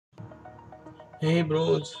Hey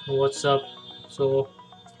bros, what's up? So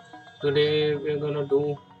today we're gonna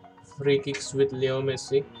do free kicks with Leo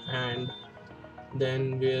Messi, and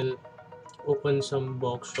then we'll open some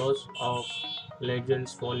box draws of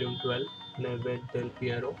Legends Volume 12, Neve Del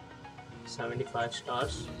Piero, 75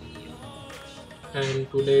 stars. And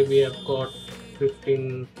today we have got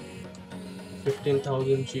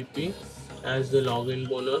 15,000 GP as the login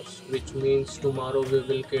bonus, which means tomorrow we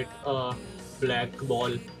will get a black ball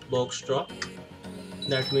box draw.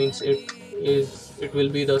 That means it will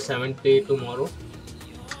be the seventh day tomorrow.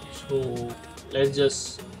 So let's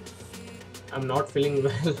just. I'm not feeling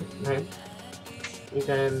well, man. You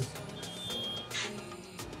can.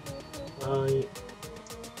 Uh,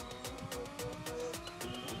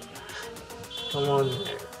 Come on,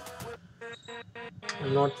 man.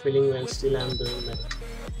 I'm not feeling well. Still, I'm doing well.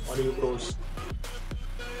 What are you, bros?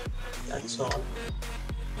 That's all.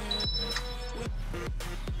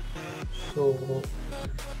 So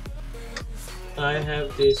I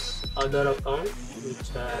have this other account which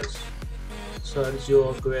has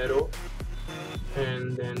Sergio Aguero,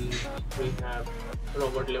 and then we have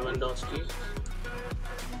Robert Lewandowski,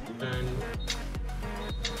 and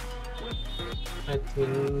I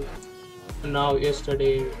think now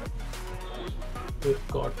yesterday we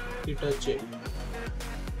got Itache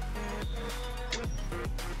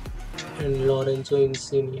and Lorenzo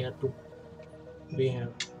Insigne too. We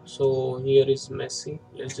have. So here is Messi.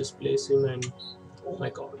 Let's just place him, and oh my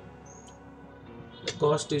god, the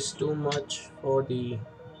cost is too much for the.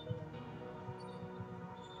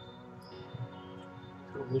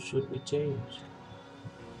 Who should we change?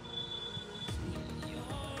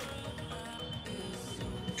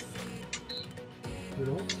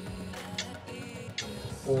 No.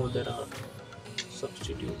 Oh, there are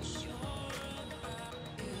substitutes.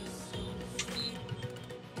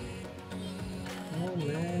 Oh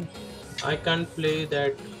man, I can't play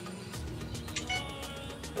that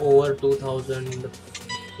over 2000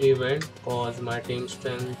 event cause my team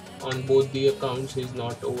strength on both the accounts is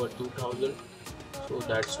not over 2000, so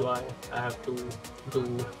that's why I have to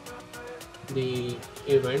do the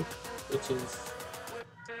event which is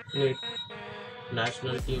net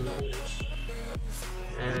national team events.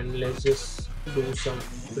 And let's just do some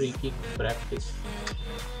free kick practice.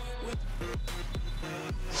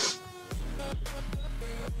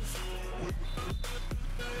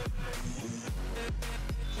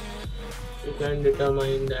 You can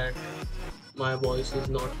determine that my voice is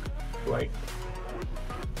not quite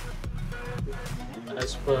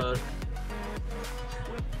as per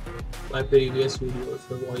my previous videos.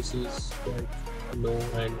 The voice is quite low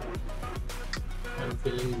and I'm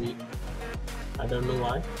feeling weak. I don't know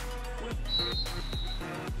why.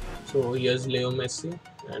 So here's Leo Messi,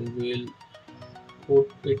 and we'll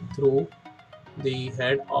put it through the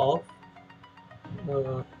head of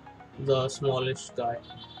uh, the smallest guy.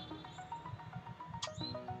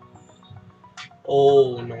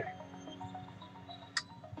 Oh no.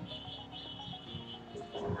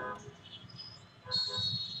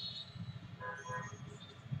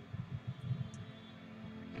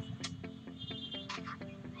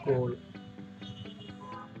 Goal.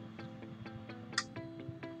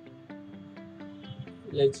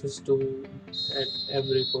 Let's just do at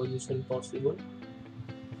every position possible.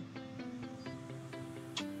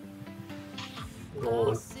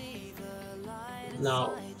 Goal.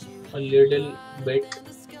 Now a little bit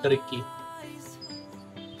tricky.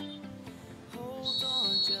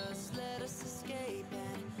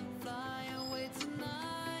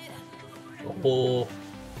 Oh, oh.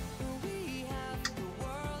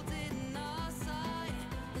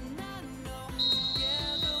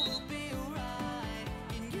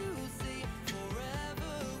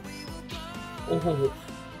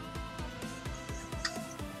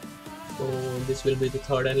 So this will be the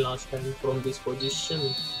third and last time from this position.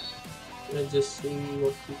 Let's just see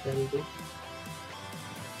what we can do.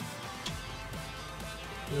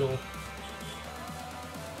 No.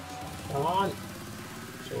 Come on.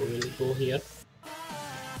 So we'll go here.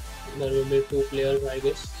 There will be two players, I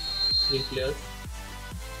guess. Three players.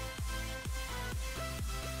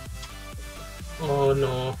 Oh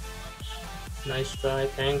no. Nice try,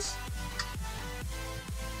 thanks.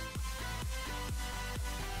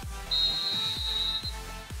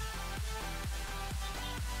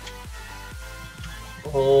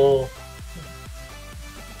 Oh,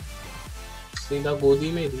 सीधा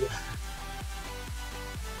गोदी में दिया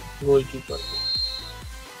goalkeeper को.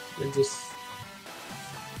 Let's just.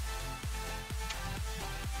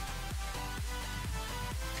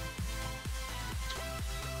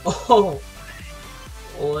 Oh,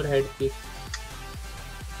 overhead kick.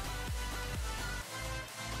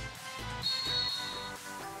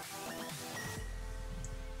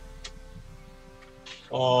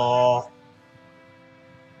 Oh,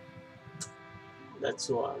 that's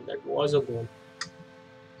one. That was a goal.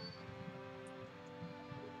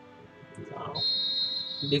 Now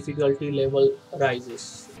difficulty level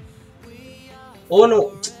rises. Oh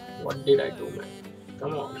no! What did I do, man?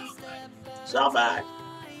 Come on! Stop it!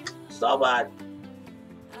 Stop it!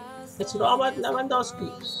 It's Robert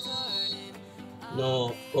Lewandowski. No,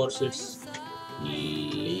 of course it's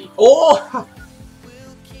Oh!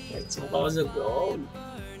 It was a goal.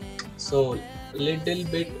 So little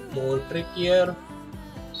bit more trickier.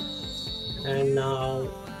 And now,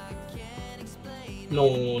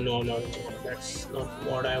 no. That's not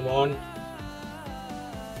what I want.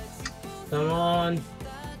 Come on,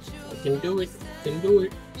 I can do it. I can do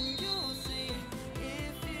it.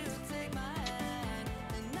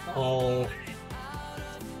 Oh,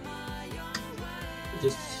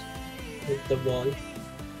 just hit the ball.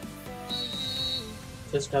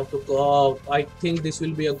 Just have to go. I think this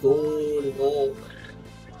will be a goal. No, man.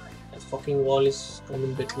 That fucking wall is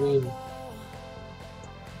coming between.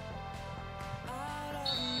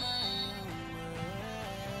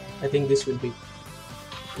 I think this will be.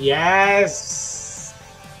 Yes!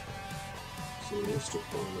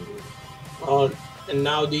 Oh, and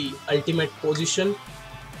now the ultimate position.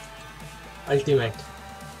 Ultimate.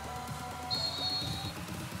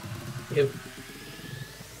 If.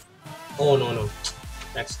 Oh, no.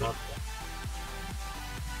 That's not.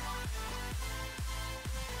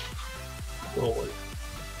 Goal.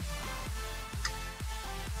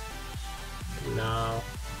 Now.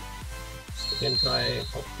 Second try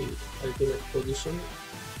of the ultimate position.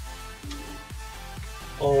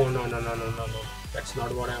 Oh no. That's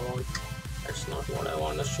not what I want. That's not what I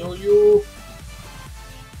want to show you.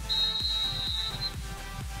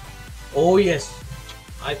 Oh yes.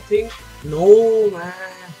 I think no, man.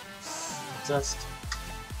 Just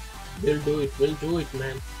we'll do it,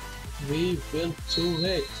 man. We will do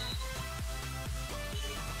it.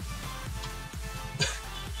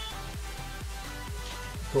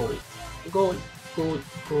 Goal.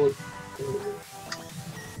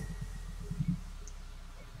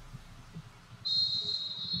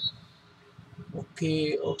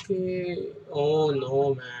 Okay. Oh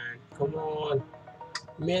no, man. Come on.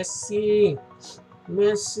 Messi. We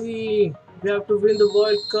have to win the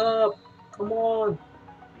World Cup. Come on.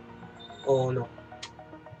 Oh no.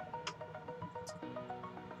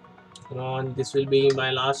 Come on. This will be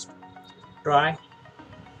my last try.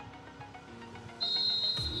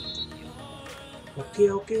 Okay.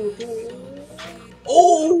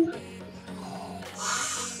 Oh!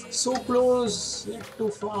 So close, yet too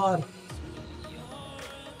far.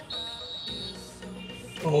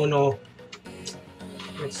 Oh no.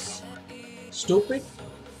 It's stupid.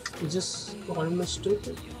 You just call me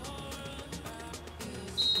stupid.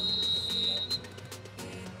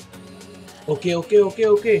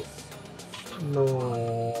 Okay.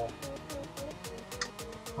 No.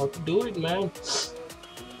 How to do it, man?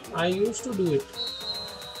 I used to do it.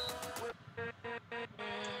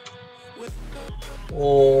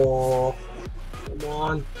 Oh, come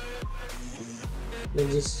on.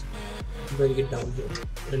 Let's just bring it down here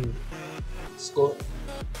and score.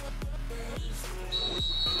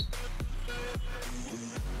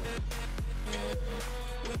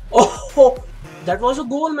 Oh, that was a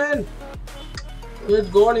goal, man. It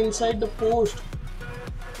had gone inside the post.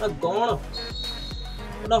 Gone.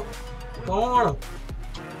 Don't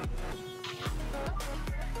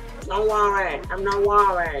worry, I'm not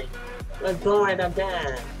worried. Let's do it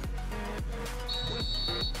again.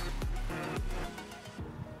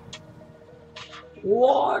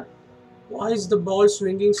 What? Why is the ball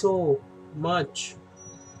swinging so much?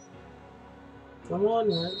 Come on,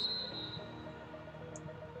 man.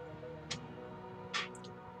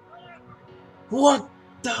 What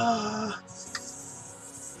the?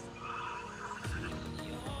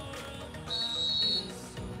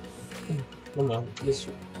 Come on, this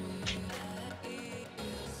way.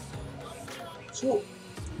 So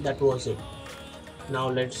that was it. Now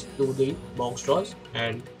let's do the box draws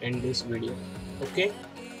and end this video. Okay,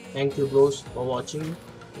 thank you bros for watching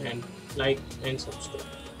and like and subscribe.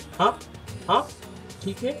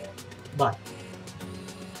 ठीक है, bye.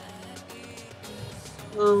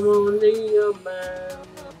 I'm only a man.